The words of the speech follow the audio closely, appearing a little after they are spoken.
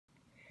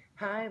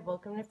Hi,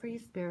 welcome to Free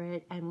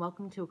Spirit and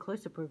welcome to a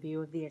close-up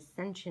review of the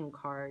Ascension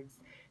cards.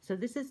 So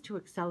this is to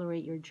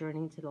accelerate your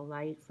journey to the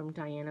light from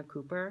Diana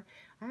Cooper.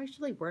 I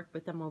actually worked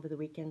with them over the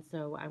weekend,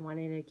 so I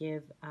wanted to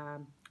give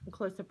a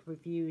close-up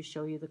review,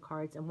 show you the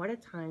cards, and what a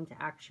time to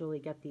actually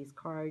get these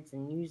cards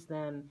and use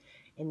them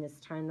in this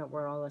time that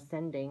we're all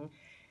ascending.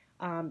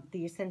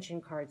 The Ascension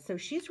cards. So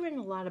she's written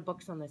a lot of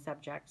books on the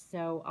subject.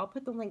 So I'll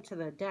put the link to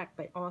the deck,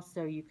 but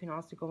also you can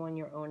also go on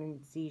your own and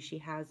see she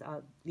has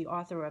the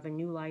author of A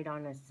New Light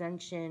on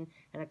Ascension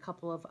and a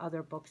couple of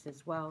other books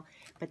as well.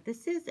 But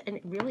this is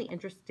a really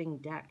interesting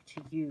deck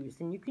to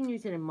use, and you can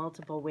use it in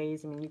multiple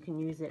ways. I mean, you can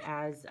use it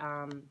as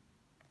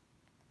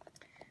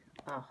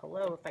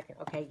hello, if I can.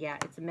 Okay, yeah,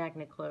 it's a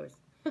magnet close.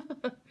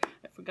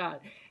 I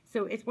forgot.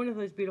 So it's one of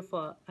those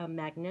beautiful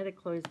magnetic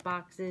closed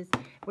boxes.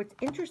 What's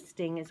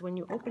interesting is when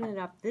you open it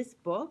up, this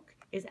book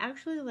is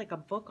actually like a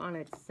book on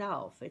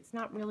itself. It's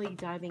not really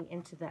diving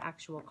into the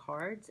actual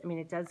cards. I mean,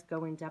 it does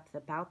go in depth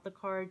about the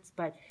cards,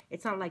 but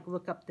it's not like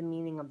look up the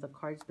meaning of the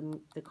cards.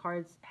 The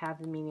cards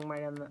have the meaning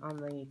right on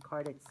the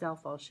card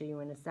itself. I'll show you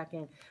in a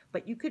second.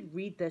 But you could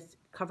read this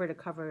cover to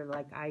cover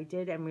like I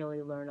did and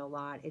really learn a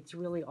lot. It's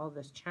really all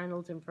this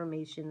channeled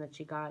information that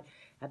she got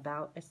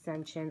about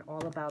Ascension,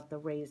 all about the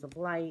rays of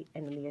light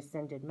and the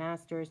ascended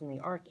masters and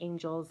the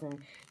archangels, and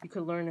you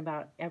can learn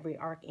about every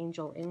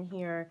archangel in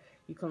here.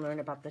 You can learn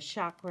about the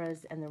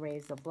chakras and the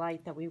rays of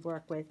light that we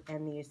work with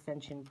and the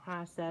ascension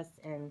process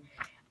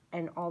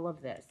and all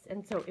of this.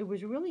 And so it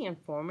was really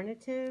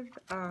informative.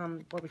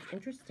 What was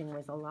interesting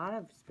was a lot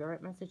of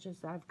spirit messages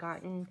that I've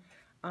gotten,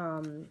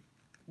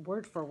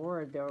 word for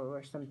word, there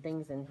were some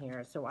things in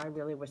here. So I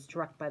really was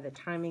struck by the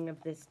timing of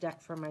this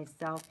deck for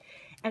myself.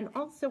 And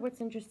also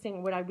what's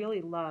interesting, what I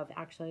really love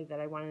actually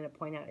that I wanted to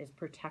point out is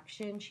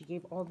protection. She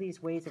gave all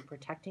these ways of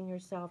protecting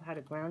yourself, how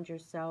to ground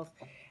yourself,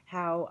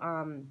 how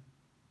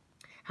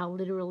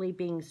literally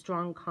being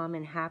strong, calm,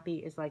 and happy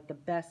is like the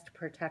best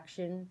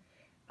protection.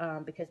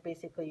 Because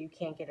basically you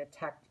can't get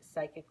attacked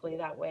psychically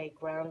that way.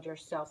 Ground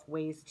yourself,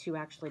 ways to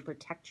actually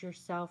protect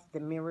yourself.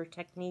 The mirror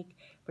technique,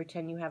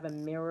 pretend you have a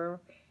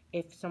mirror.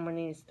 If someone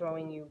is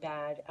throwing you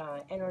bad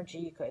energy,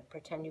 you could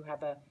pretend you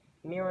have a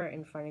mirror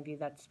in front of you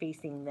that's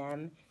facing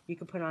them. You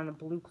could put on a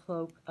blue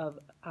cloak of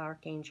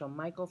Archangel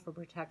Michael for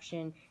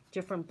protection,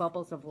 different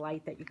bubbles of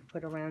light that you could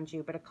put around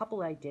you, but a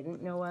couple I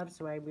didn't know of,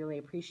 so I really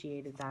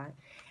appreciated that.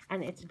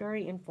 And it's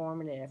very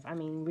informative. I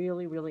mean,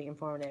 really, really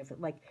informative.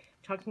 Like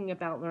talking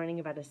about learning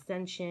about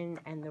Ascension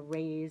and the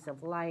rays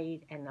of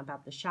light and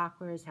about the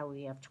chakras, how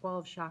we have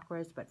 12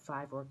 chakras, but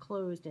 5 were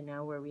closed, and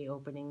now we're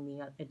reopening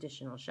the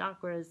additional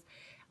chakras.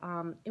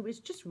 It was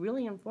just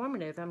really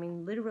informative. I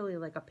mean, literally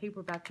like a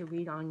paperback to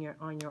read on your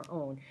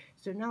own.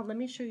 So now let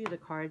me show you the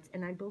cards,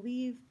 and I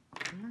believe,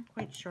 I'm not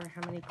quite sure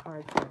how many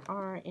cards there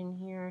are in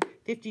here.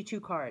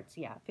 52 cards,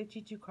 yeah,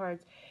 52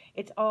 cards.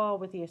 It's all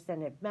with the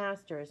Ascended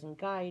Masters and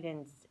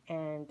guidance,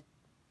 and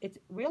it's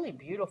really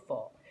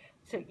beautiful.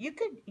 So you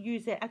could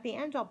use it. At the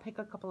end, I'll pick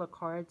a couple of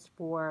cards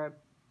for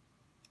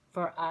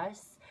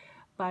us.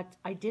 But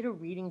I did a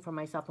reading for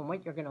myself, and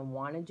what you're going to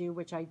want to do,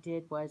 which I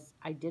did, was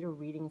I did a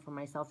reading for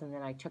myself, and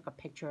then I took a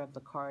picture of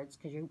the cards,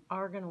 because you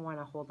are going to want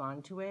to hold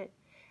on to it.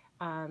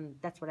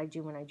 That's what I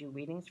do when I do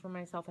readings for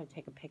myself. I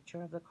take a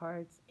picture of the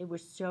cards. It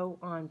was so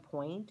on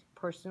point.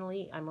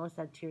 Personally, I almost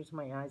had tears in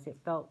my eyes. It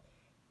felt,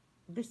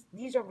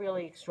 these are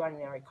really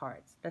extraordinary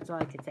cards. That's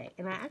all I could say.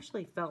 And I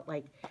actually felt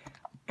like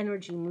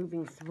energy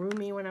moving through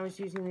me when I was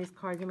using these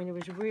cards. I mean, it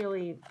was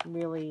really,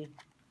 really,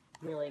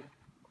 really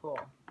cool.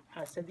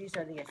 So these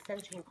are the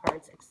Ascension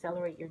cards,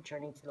 Accelerate Your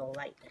Journey to the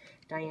Light,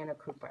 Diana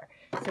Cooper.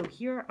 So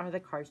here are the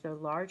cards. They're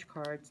large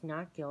cards,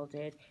 not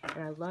gilded,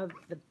 and I love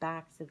the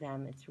backs of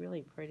them. It's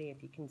really pretty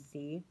if you can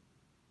see.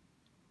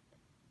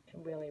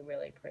 Really,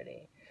 really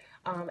pretty.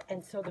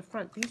 And so the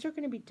front, these are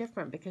going to be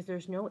different because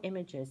there's no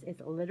images. It's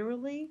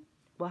literally,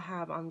 we'll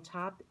have on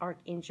top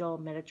Archangel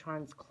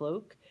Metatron's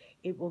cloak.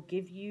 It will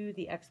give you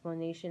the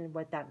explanation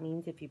what that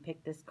means if you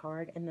pick this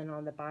card, and then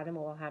on the bottom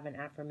we'll have an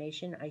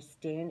affirmation. I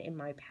stand in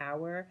my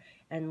power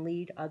and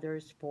lead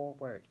others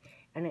forward.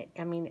 And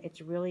I mean, it's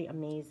really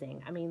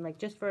amazing. I mean, like,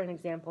 just for an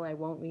example, I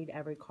won't read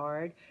every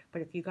card,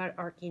 but if you got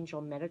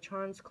Archangel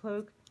Metatron's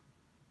cloak,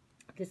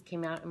 this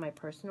came out in my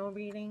personal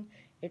reading.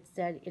 It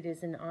said, it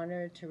is an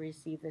honor to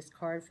receive this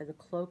card, for the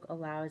cloak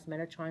allows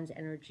Metatron's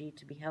energy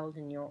to be held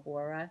in your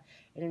aura.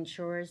 It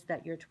ensures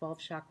that your 12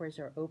 chakras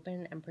are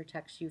open and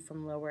protects you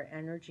from lower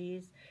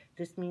energies.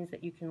 This means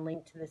that you can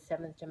link to the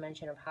 7th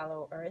dimension of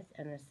Hollow Earth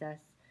and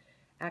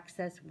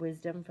access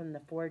wisdom from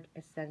the 4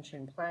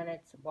 ascension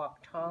planets, walk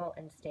tall,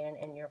 and stand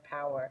in your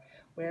power.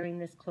 Wearing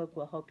this cloak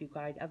will help you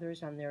guide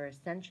others on their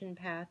ascension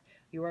path.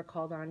 You are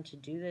called on to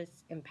do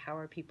this,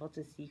 empower people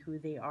to see who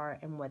they are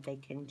and what they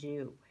can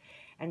do.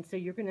 And so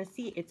you're going to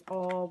see it's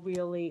all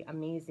really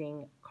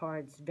amazing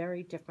cards,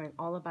 very different,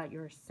 all about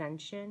your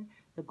ascension,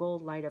 the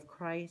gold light of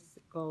Christ,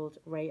 gold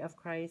ray of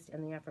Christ,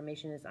 and the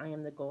affirmation is, I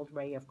am the gold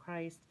ray of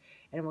Christ.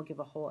 And we'll give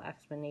a whole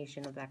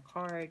explanation of that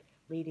card.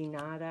 Lady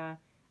Nada,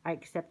 I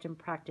accept and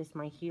practice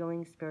my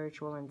healing,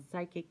 spiritual, and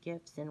psychic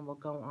gifts, and we'll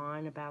go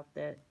on about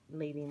the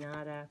Lady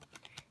Nada.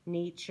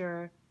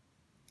 Nature,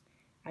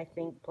 I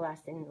think,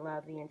 bless, and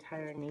love the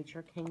entire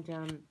nature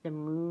kingdom. The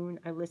moon,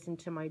 I listen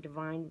to my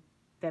divine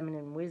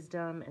feminine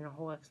wisdom and a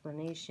whole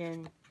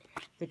explanation.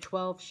 The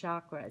 12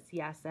 chakras,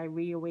 yes, I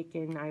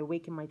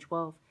awaken my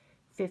 12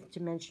 fifth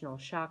dimensional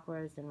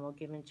chakras, and we'll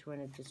give into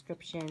a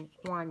description.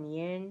 Kuan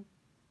Yin,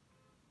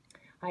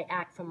 I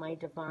act from my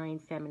divine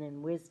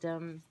feminine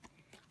wisdom.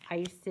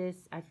 Isis,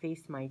 I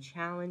face my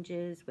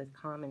challenges with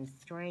calm and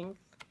strength.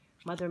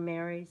 Mother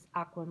Mary's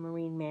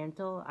aquamarine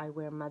mantle, I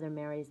wear Mother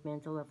Mary's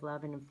mantle of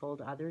love and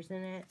enfold others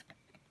in it.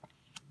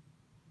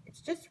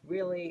 It's just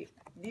really,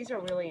 these are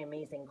really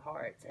amazing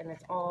cards, and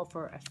it's all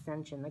for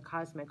Ascension. The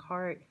Cosmic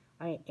Heart,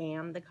 I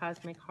am the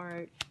Cosmic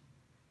Heart.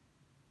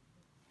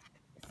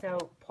 So,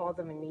 Paul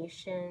the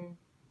Venetian,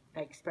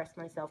 I express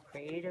myself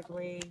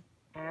creatively.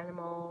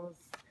 Animals,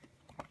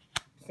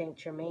 Saint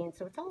Germain.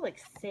 So it's all like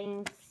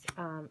saints,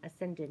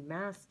 ascended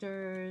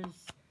masters,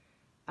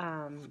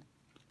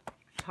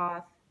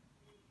 Thoth.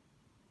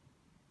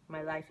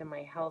 My life and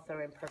my health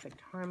are in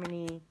perfect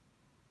harmony.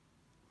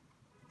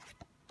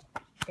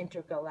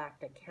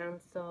 Intergalactic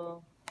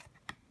Council,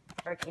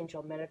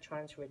 Archangel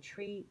Metatron's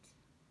retreat.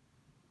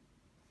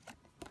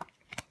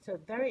 So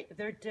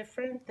they're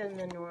different than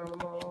the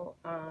normal,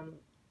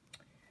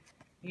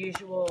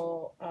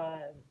 usual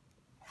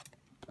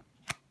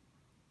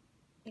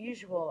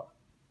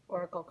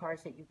oracle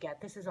cards that you get.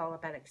 This is all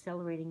about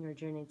accelerating your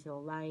journey to the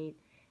light,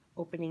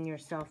 opening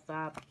yourself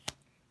up,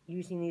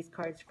 using these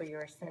cards for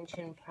your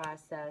ascension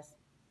process.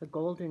 The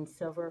gold and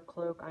silver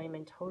cloak, I am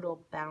in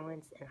total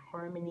balance and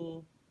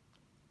harmony.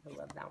 I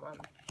love that one.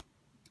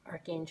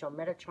 Archangel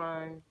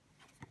Metatron,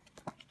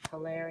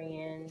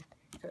 Hilarion.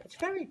 So it's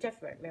very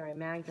different. Mary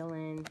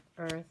Magdalene,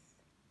 Earth,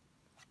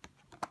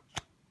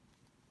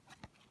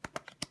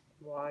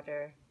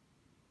 Water.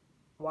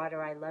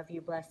 Water, I love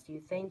you, bless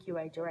you, thank you.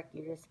 I direct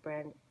you to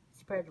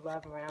spread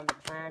love around the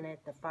planet.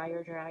 The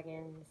Fire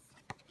Dragons.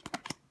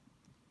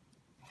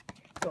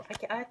 So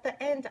at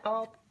the end,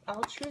 I'll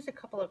choose a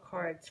couple of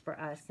cards for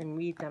us and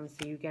read them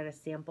so you get a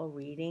sample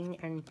reading.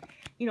 And,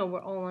 you know,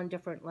 we're all on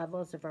different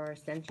levels of our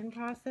ascension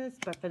process.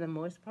 But for the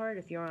most part,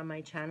 if you're on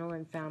my channel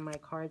and found my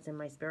cards and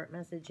my spirit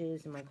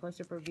messages and my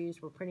close-up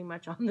reviews, we're pretty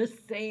much on the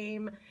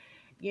same,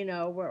 you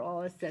know, we're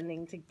all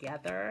ascending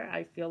together.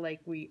 I feel like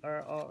we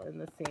are all in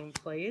the same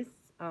place.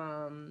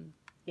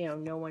 You know,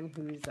 no one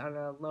who's on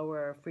a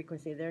lower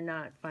frequency, they're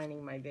not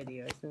finding my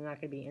videos. They're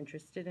not going to be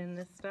interested in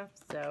this stuff.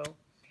 So,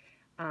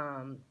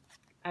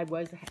 I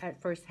was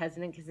at first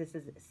hesitant because this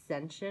is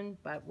Ascension,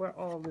 but we're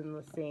all in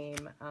the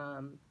same,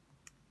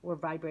 we're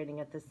vibrating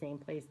at the same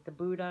place. The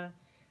Buddha,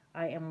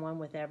 I am one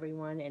with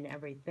everyone and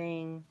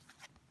everything.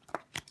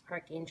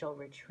 Archangel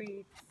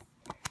Retreats.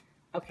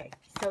 Okay,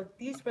 so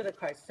these were the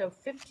cards. So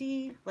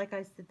 50, like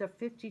I said, there are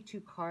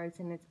 52 cards,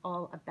 and it's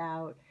all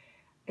about,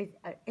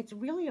 it's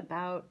really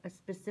about a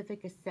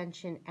specific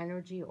ascension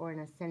energy or an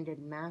ascended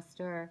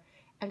master.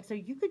 And so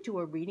you could do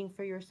a reading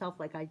for yourself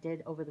like I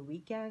did over the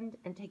weekend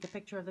and take a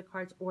picture of the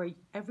cards, or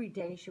every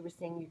day she was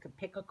saying you could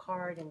pick a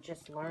card and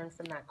just learn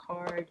from that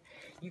card.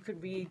 You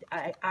could read,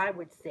 I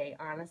would say,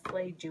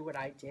 honestly, do what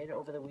I did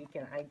over the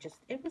weekend.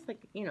 It was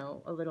like, you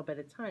know, a little bit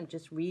of time.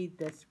 Just read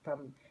this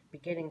from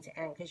beginning to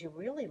end because you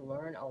really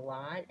learn a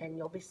lot, and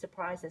you'll be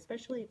surprised,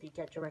 especially if you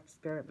get direct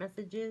spirit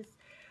messages.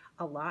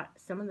 A lot,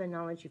 some of the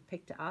knowledge you've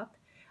picked up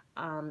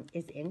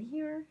is in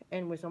here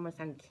and was almost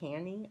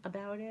uncanny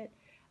about it.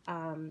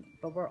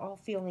 But we're all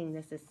feeling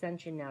this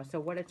ascension now. So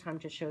what a time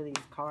to show these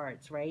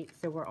cards, right?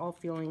 So we're all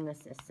feeling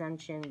this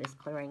ascension, this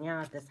clearing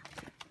out, this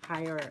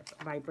higher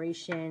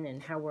vibration,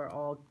 and how we're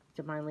all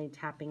divinely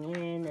tapping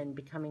in and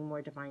becoming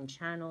more divine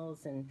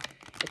channels. And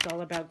it's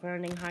all about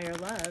grounding higher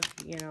love.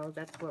 You know,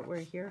 that's what we're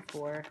here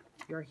for.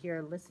 You're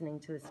here listening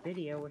to this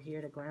video. We're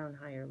here to ground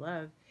higher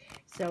love.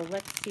 So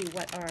let's see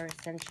what our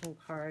Ascension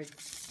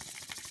cards,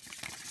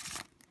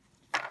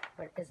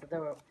 what is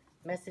the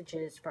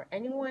messages for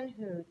anyone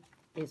who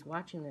is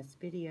watching this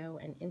video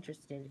and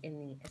interested in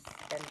the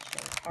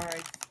Ascension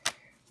cards,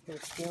 who's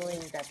feeling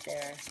that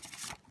they're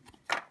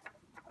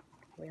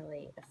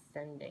really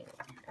ascending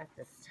at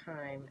this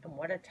time. And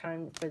what a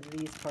time for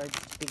these cards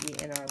to be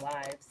in our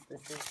lives.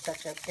 This is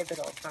such a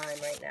pivotal time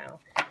right now.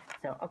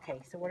 So, okay,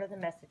 so what are the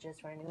messages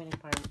for anyone who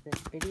finds this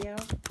video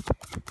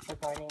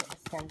regarding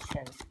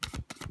Ascension?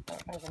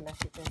 What are the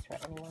messages for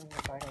anyone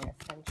regarding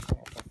Ascension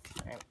at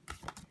this time?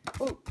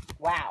 Ooh,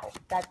 wow,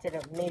 that did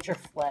a major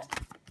flip.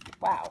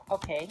 Wow,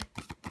 okay.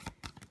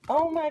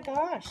 Oh my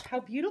gosh, how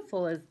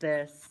beautiful is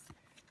this?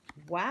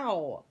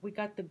 Wow, we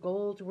got the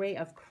gold ray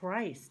of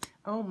Christ.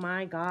 Oh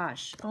my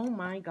gosh,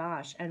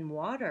 and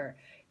water.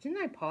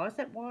 Didn't I pause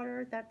at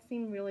water? That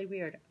seemed really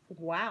weird.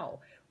 Wow,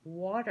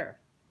 water.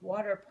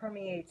 Water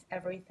permeates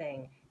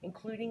everything,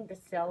 including the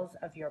cells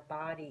of your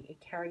body. It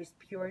carries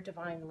pure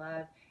divine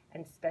love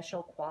and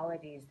special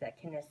qualities that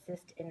can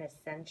assist in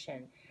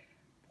ascension.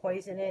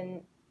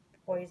 Poseidon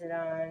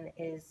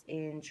is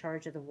in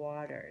charge of the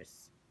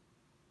waters.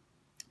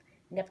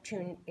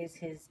 Neptune is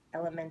his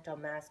elemental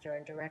master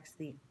and directs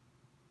the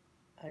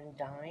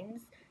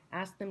undines.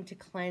 Ask them to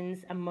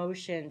cleanse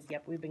emotions.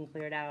 Yep, we've been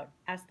cleared out.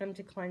 Ask them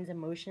to cleanse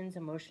emotions,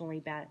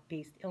 emotionally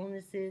based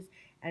illnesses,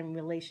 and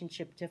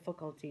relationship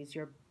difficulties.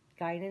 Your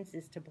guidance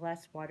is to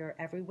bless water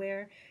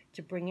everywhere,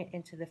 to bring it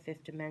into the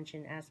fifth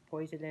dimension as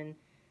poison.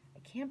 I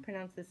can't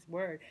pronounce this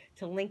word,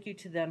 to link you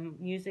to the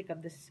music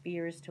of the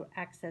spheres, to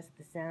access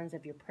the sounds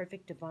of your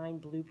perfect divine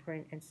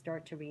blueprint and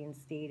start to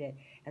reinstate it.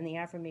 And the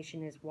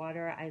affirmation is,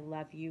 water, I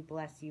love you,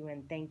 bless you,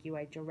 and thank you.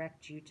 I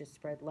direct you to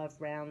spread love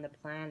around the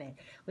planet.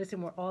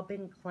 Listen, we're all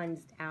been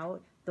cleansed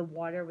out. The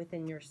water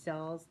within your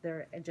cells,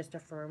 they're just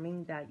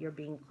affirming that you're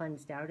being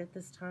cleansed out at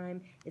this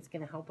time. It's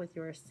going to help with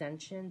your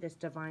ascension, this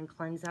divine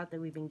cleanse out that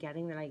we've been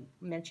getting that I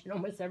mention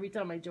almost every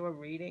time I do a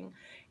reading.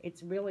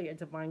 It's really a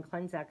divine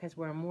cleanse out because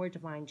we're a more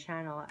divine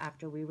channel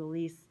after we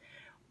release,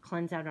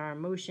 cleanse out our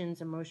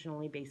emotions,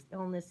 emotionally based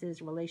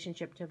illnesses,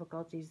 relationship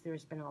difficulties.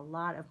 There's been a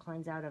lot of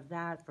cleanse out of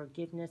that,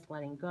 forgiveness,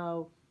 letting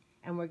go,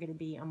 and we're going to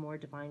be a more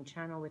divine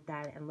channel with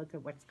that. And look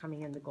at what's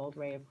coming in the gold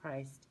ray of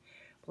Christ.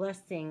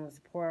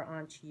 Blessings pour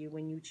onto you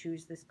when you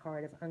choose this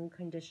card of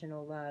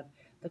unconditional love.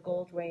 The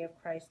gold ray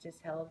of Christ is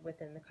held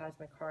within the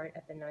cosmic heart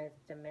at the ninth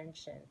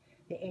dimension.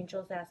 The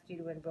angels ask you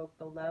to invoke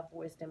the love,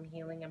 wisdom,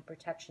 healing, and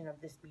protection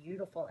of this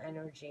beautiful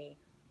energy.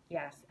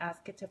 Yes,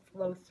 ask it to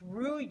flow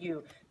through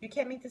you. You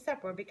can't make this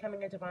up. We're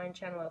becoming a divine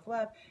channel of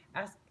love.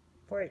 Ask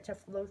for it to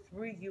flow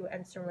through you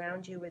and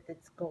surround you with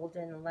its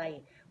golden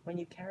light. When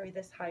you carry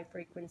this high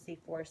frequency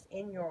force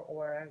in your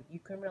aura, you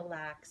can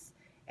relax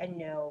and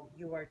know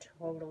you are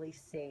totally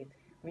safe.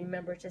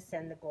 Remember to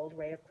send the gold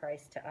ray of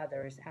Christ to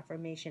others.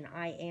 Affirmation,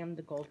 I am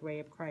the gold ray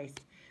of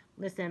Christ.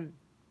 Listen,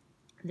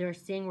 they're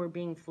saying we're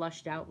being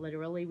flushed out,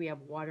 literally. We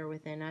have water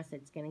within us.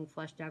 It's getting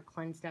flushed out,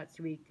 cleansed out,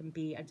 so we can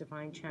be a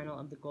divine channel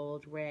of the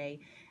gold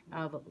ray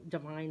of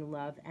divine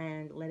love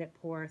and let it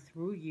pour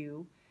through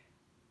you,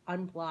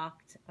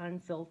 unblocked,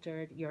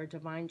 unfiltered, your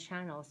divine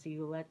channel. So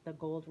you let the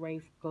gold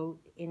ray go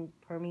in,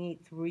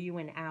 permeate through you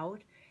and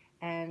out.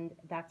 And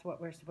that's what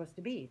we're supposed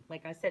to be.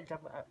 Like I said,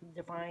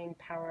 divine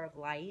power of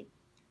light,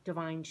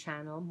 divine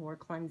channel, more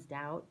cleansed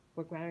out.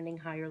 We're grounding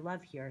higher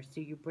love here. So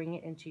you bring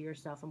it into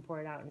yourself and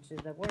pour it out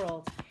into the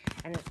world.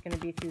 And it's going to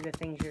be through the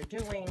things you're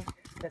doing,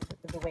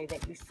 the way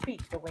that you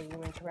speak, the way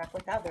you interact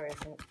with others,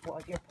 and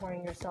what you're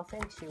pouring yourself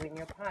into in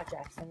your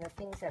projects and the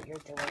things that you're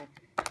doing.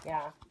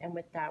 Yeah, and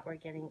with that, we're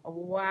getting,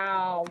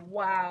 wow,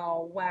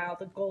 wow, wow,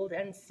 the gold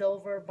and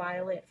silver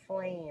violet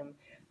flame.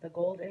 The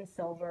gold and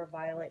silver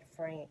violet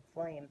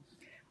flame.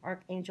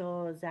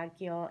 Archangel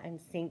Zadkiel and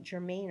Saint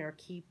Germain are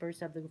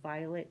keepers of the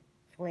violet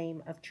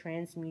flame of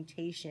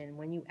transmutation.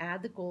 When you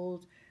add the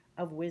gold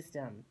of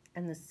wisdom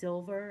and the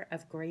silver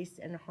of grace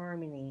and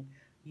harmony,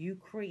 you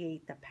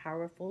create the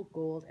powerful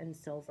gold and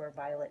silver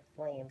violet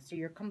flame. So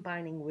you're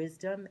combining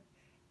wisdom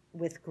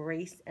with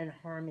grace and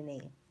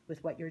harmony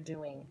with what you're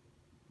doing,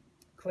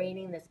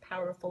 creating this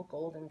powerful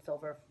gold and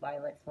silver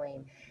violet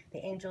flame.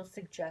 The angels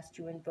suggest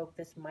you invoke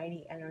this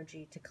mighty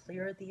energy to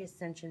clear the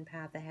ascension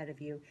path ahead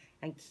of you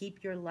and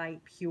keep your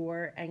light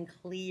pure and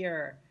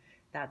clear.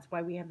 That's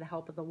why we have the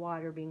help of the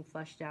water being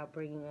flushed out,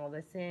 bringing all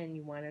this in.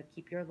 You want to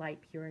keep your light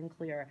pure and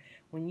clear.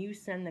 When you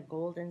send the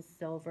gold and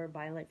silver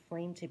violet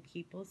flame to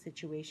people,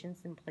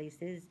 situations, and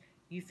places,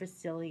 you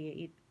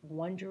facilitate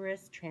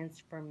wondrous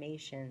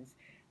transformations.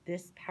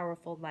 This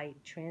powerful light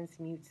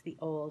transmutes the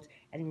old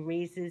and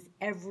raises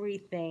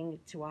everything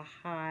to a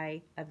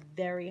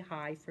very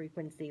high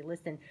frequency.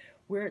 Listen,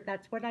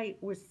 that's what I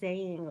was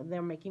saying.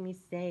 They're making me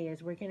say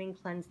is we're getting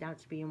cleansed out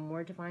to be a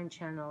more divine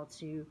channel,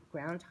 to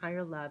ground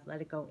higher love,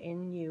 let it go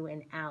in you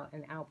and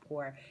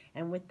outpour.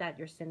 And with that,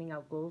 you're sending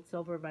out gold,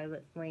 silver,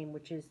 violet flame,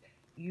 which is,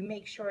 you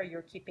make sure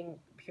you're keeping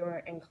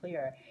pure and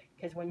clear.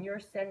 Because when you're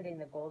sending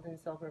the gold and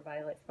silver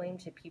violet flame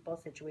to people,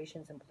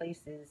 situations, and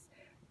places,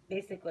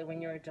 basically when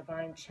you're a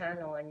divine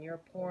channel and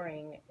you're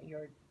pouring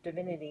your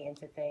divinity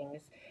into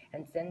things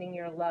and sending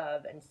your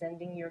love and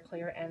sending your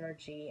clear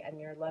energy and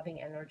your loving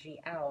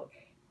energy out,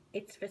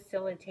 it's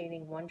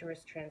facilitating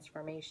wondrous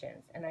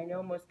transformations. And I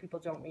know most people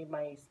don't read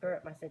my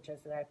spirit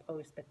messages that I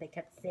post, but they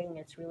kept saying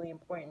it's really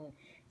important,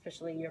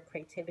 especially your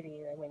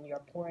creativity, that when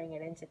you're pouring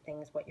it into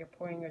things, what you're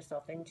pouring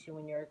yourself into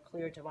when you're a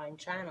clear divine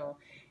channel,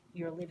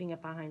 you're leaving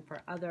it behind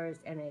for others,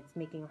 and it's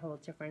making a whole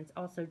difference.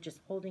 Also,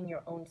 just holding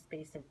your own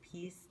space of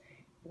peace,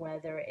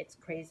 whether it's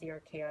crazy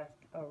or chaotic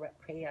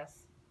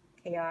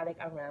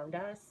around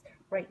us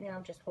right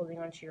now, just holding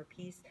on to your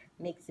peace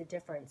makes a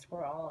difference.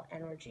 We're all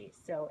energy,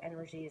 so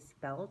energy is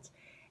felt,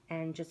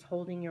 and just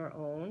holding your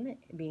own,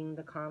 being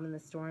the calm in the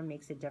storm,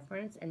 makes a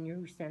difference. And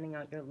you're sending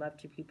out your love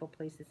to people,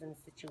 places, and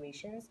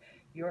situations.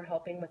 You're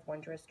helping with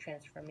wondrous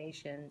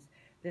transformations.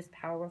 This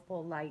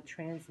powerful light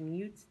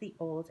transmutes the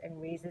old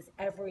and raises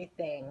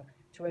everything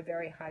to a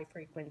very high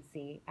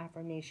frequency.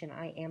 Affirmation,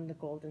 I am the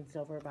gold and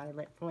silver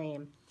violet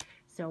flame.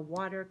 So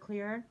water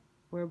clear,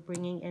 We're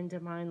bringing in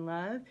divine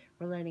love.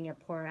 We're letting it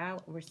pour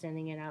out. We're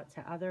sending it out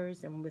to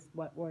others. And with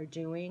what we're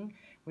doing,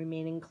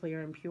 remaining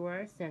clear and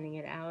pure, sending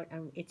it out,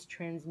 and it's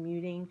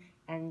transmuting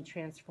and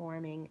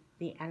transforming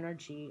the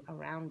energy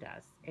around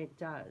us. It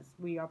does.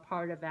 We are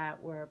part of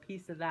that. We're a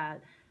piece of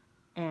that.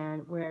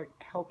 And we're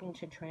helping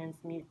to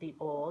transmute the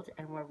old,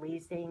 and we're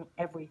raising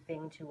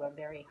everything to a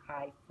very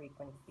high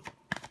frequency.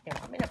 Here,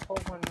 I'm going to pull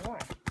one more.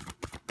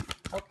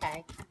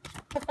 Okay.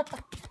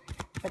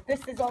 But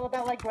this is all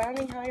about like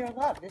grounding higher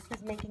love. This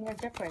is making a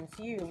difference.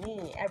 You,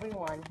 me,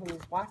 everyone who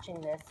is watching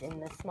this in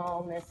the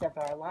smallness of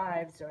our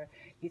lives, or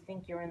you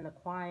think you're in the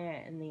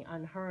quiet and the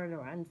unheard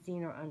or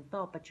unseen or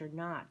unfelt, but you're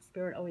not.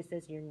 Spirit always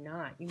says you're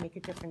not. You make a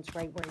difference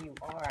right where you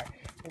are.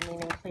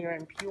 Remaining clear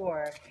and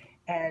pure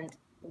and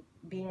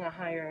being a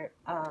higher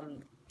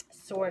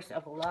source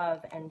of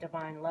love and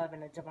divine love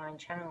and a divine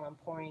channel and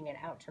pouring it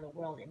out to the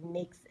world. It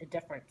makes a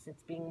difference.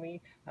 It's being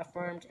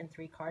reaffirmed in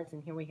 3 cards,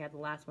 and here we have the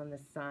last one, the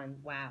sun.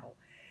 Wow.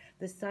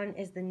 The sun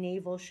is the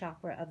navel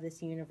chakra of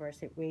this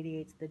universe. It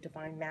radiates the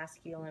divine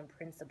masculine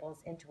principles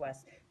into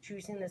us.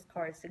 Choosing this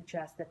card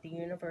suggests that the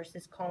universe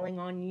is calling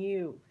on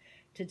you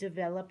to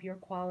develop your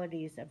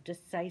qualities of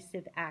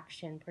decisive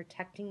action,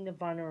 protecting the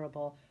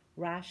vulnerable,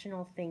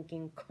 rational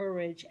thinking,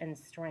 courage, and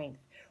strength.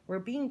 We're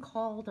being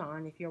called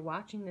on, if you're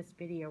watching this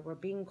video, we're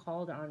being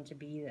called on to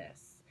be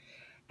this.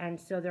 And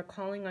so they're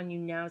calling on you,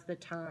 now's the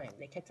time.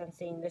 They kept on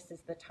saying, this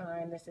is the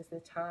time, this is the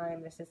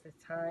time, this is the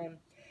time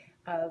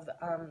of,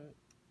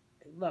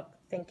 look,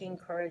 thinking,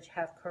 courage,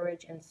 have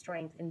courage and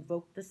strength.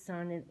 Invoke the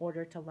sun in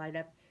order to light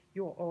up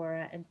your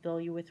aura and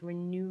fill you with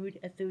renewed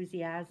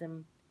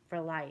enthusiasm for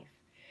life.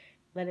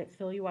 Let it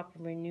fill you up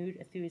with renewed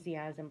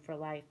enthusiasm for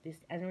life. This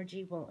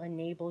energy will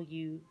enable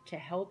you to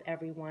help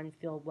everyone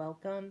feel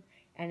welcome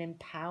and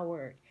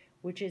empowered,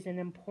 which is an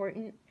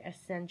important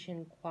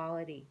ascension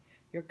quality.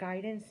 Your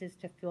guidance is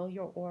to fill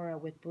your aura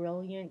with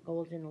brilliant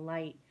golden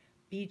light.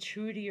 Be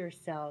true to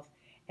yourself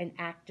and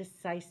act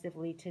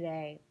decisively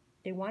today.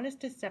 They want us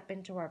to step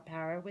into our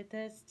power with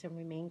this, to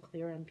remain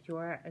clear and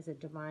pure as a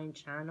divine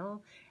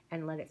channel,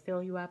 and let it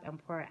fill you up and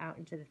pour it out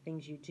into the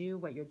things you do,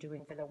 what you're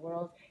doing for the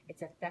world.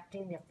 It's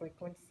affecting the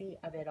frequency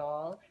of it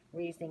all,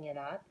 raising it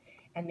up,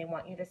 and they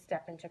want you to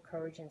step into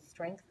courage and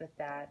strength with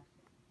that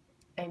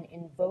and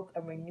invoke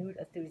a renewed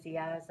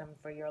enthusiasm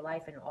for your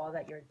life and all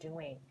that you're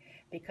doing,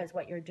 because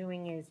what you're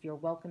doing is you're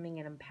welcoming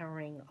and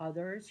empowering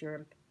others.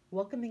 You're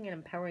welcoming and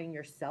empowering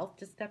yourself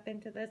to step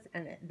into this,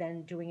 and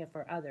then doing it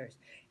for others.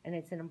 And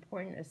it's an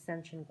important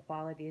ascension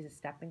quality to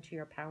step into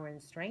your power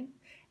and strength.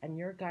 And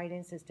your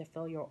guidance is to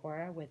fill your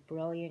aura with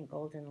brilliant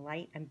golden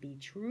light and be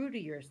true to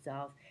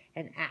yourself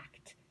and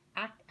act.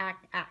 Act,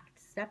 act,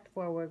 act. Step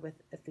forward with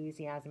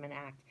enthusiasm and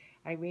act.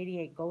 I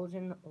radiate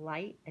golden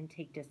light and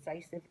take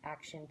decisive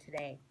action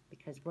today,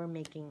 because we're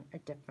making a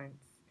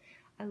difference.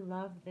 I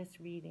love this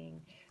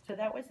reading. So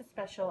that was a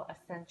special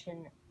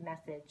Ascension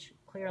message,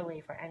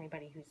 clearly, for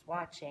anybody who's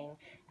watching.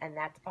 And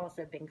that's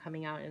also been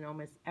coming out in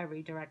almost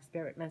every direct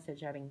spirit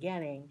message I've been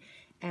getting.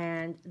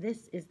 And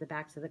this is the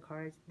backs of the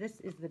cards. This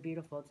is the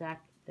beautiful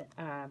deck, the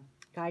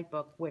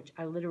guidebook, which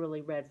I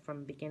literally read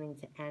from beginning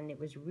to end. It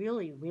was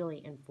really,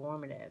 really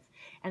informative.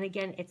 And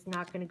again, it's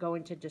not going to go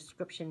into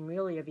description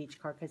really of each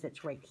card because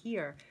it's right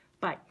here.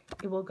 But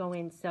it will go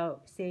in,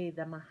 so say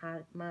the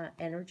Mahatma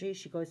energy,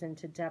 she goes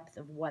into depth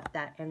of what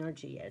that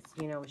energy is.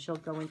 You know, she'll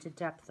go into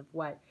depth of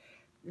what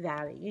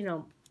that, you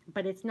know,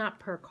 but it's not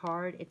per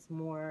card. It's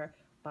more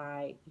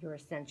by your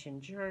ascension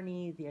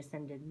journey, the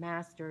ascended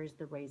masters,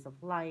 the rays of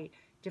light,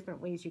 different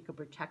ways you could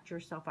protect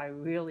yourself. I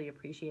really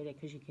appreciate it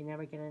because you can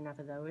never get enough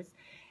of those.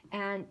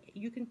 And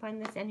you can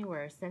find this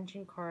anywhere.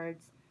 Ascension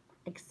Cards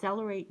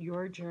Accelerate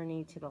Your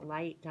Journey to the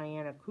Light,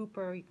 Diana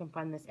Cooper. You can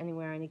find this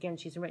anywhere. And again,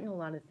 she's written a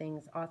lot of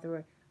things,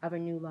 author of A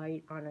New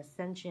Light on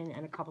Ascension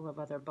and a couple of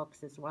other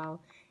books as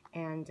well.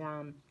 And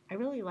I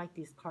really like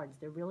these cards.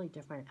 They're really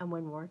different. And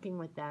when working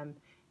with them,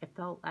 it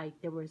felt like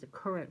there was a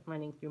current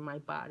running through my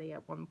body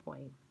at one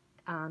point.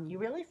 You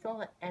really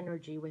feel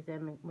energy with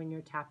them when you're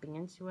tapping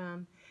into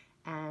them.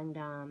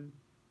 And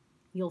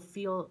you'll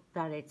feel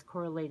that it's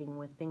correlating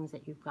with things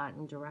that you've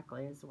gotten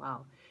directly as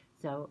well.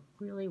 So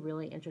really,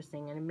 really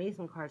interesting and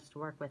amazing cards to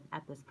work with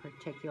at this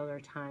particular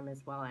time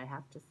as well, I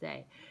have to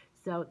say.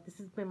 So this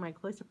has been my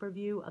close-up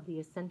review of the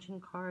Ascension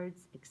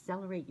Cards.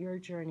 Accelerate your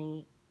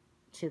journey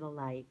to the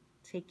light.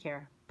 Take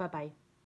care. Bye-bye.